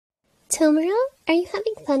Tomura, are you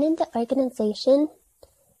having fun in the organization?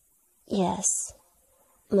 Yes.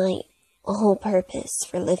 My whole purpose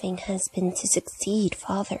for living has been to succeed,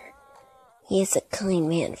 Father. He is a kind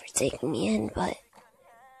man for taking me in, but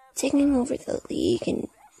taking over the league and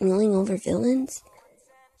ruling over villains?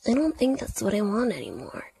 I don't think that's what I want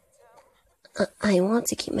anymore. I want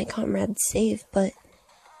to keep my comrades safe, but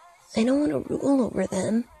I don't want to rule over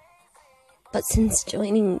them. But since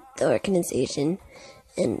joining the organization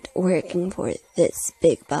and working for this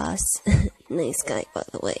big boss, nice guy by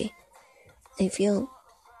the way, I feel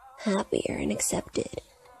happier and accepted.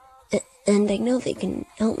 And I know they can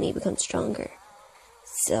help me become stronger,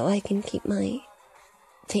 so I can keep my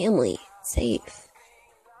family safe.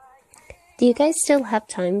 Do you guys still have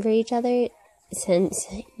time for each other? Since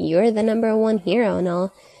you're the #1 hero and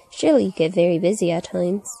all, surely you get very busy at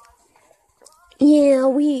times. Yeah,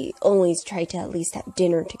 we always try to at least have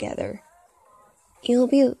dinner together. You'll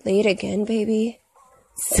be late again, baby.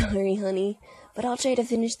 Sorry, honey, but I'll try to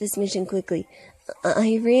finish this mission quickly.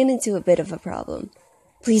 I ran into a bit of a problem.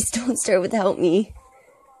 Please don't start without me.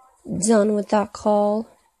 Done with that call?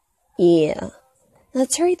 Yeah.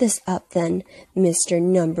 Let's hurry this up then, Mr.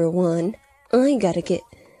 #1. I gotta get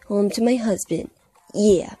home to my husband.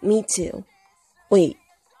 Yeah, me too. Wait,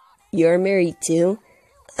 you're married too?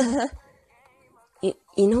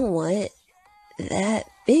 You know what? That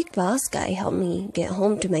big boss guy helped me get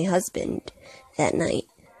home to my husband that night.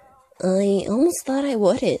 I almost thought I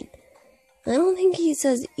wouldn't. I don't think he's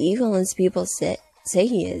as evil as people say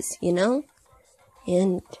he is, you know?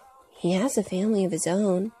 And he has a family of his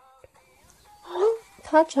own.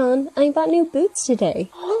 Kachan, I bought new boots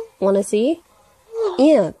today. Wanna see?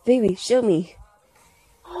 Yeah, baby, show me.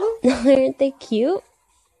 Aren't they cute?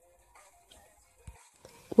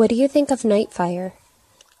 What do you think of Nightfire?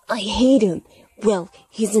 I hate him. Well,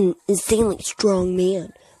 he's an insanely strong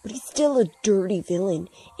man, but he's still a dirty villain,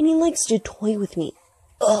 and he likes to toy with me.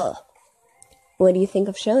 Ugh. What do you think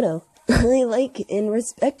of Shoto? I like and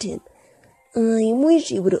respect him. I wish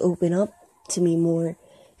he would open up to me more.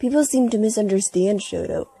 People seem to misunderstand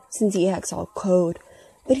Shoto, since he acts all cold,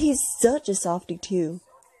 but he's such a softie too.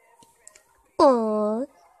 Aww,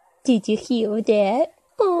 did you hear that?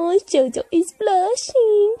 Aw, Shoto is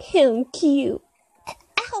blushing. How cute.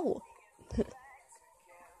 Ow!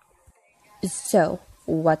 So,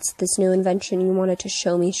 what's this new invention you wanted to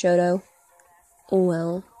show me, Shoto?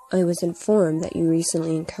 Well, I was informed that you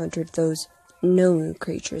recently encountered those Nomu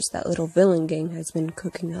creatures that little villain gang has been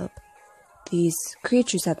cooking up. These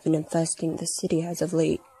creatures have been infesting the city as of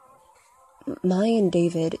late. Mai and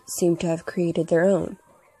David seem to have created their own.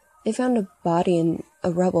 They found a body in a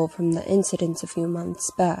rubble from the incidents a few months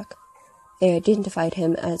back. They identified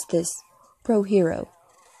him as this pro-hero.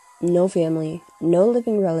 No family, no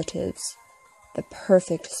living relatives. The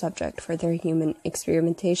perfect subject for their human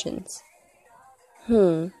experimentations.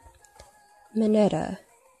 Mineta.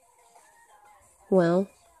 Well,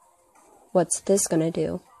 what's this gonna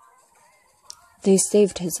do? They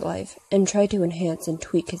saved his life and tried to enhance and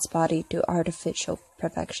tweak his body to artificial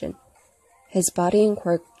perfection. His body and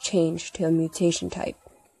quirk changed to a mutation type,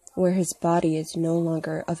 where his body is no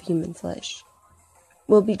longer of human flesh.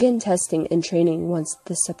 We'll begin testing and training once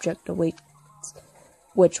the subject awakes,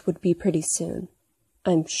 which would be pretty soon.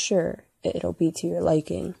 I'm sure it'll be to your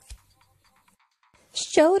liking.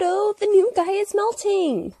 Shoto, the new guy is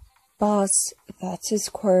melting! Boss, that's his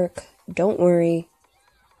quirk. Don't worry.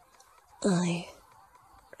 I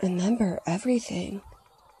remember everything,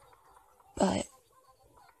 but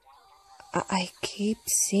I keep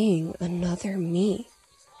seeing another me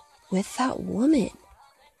with that woman.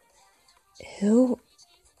 Who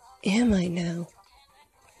am I now?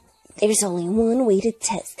 There's only one way to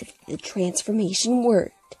test if the transformation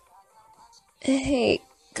worked. Hey,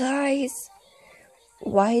 guys.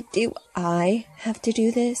 Why do I have to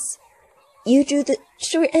do this? You drew the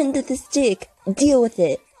short end of the stick. Deal with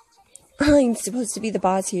it. I'm supposed to be the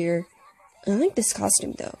boss here. I like this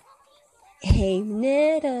costume, though. Hey,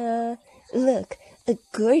 Netta. Look, a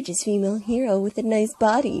gorgeous female hero with a nice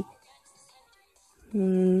body.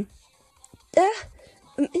 Netta,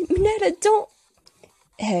 don't...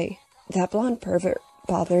 Hey, that blonde pervert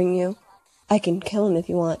bothering you? I can kill him if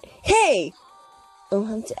you want. Hey! I'll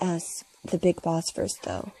have to ask the big boss first,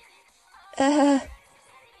 though.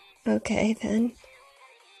 Okay, then.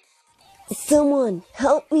 Someone,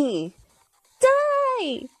 help me!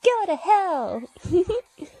 Die! Go to hell!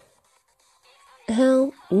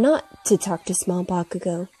 Hell, not to talk to small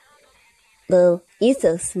Bakugo. Well, you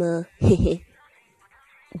so small.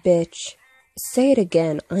 Bitch, say it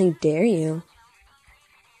again, I dare you.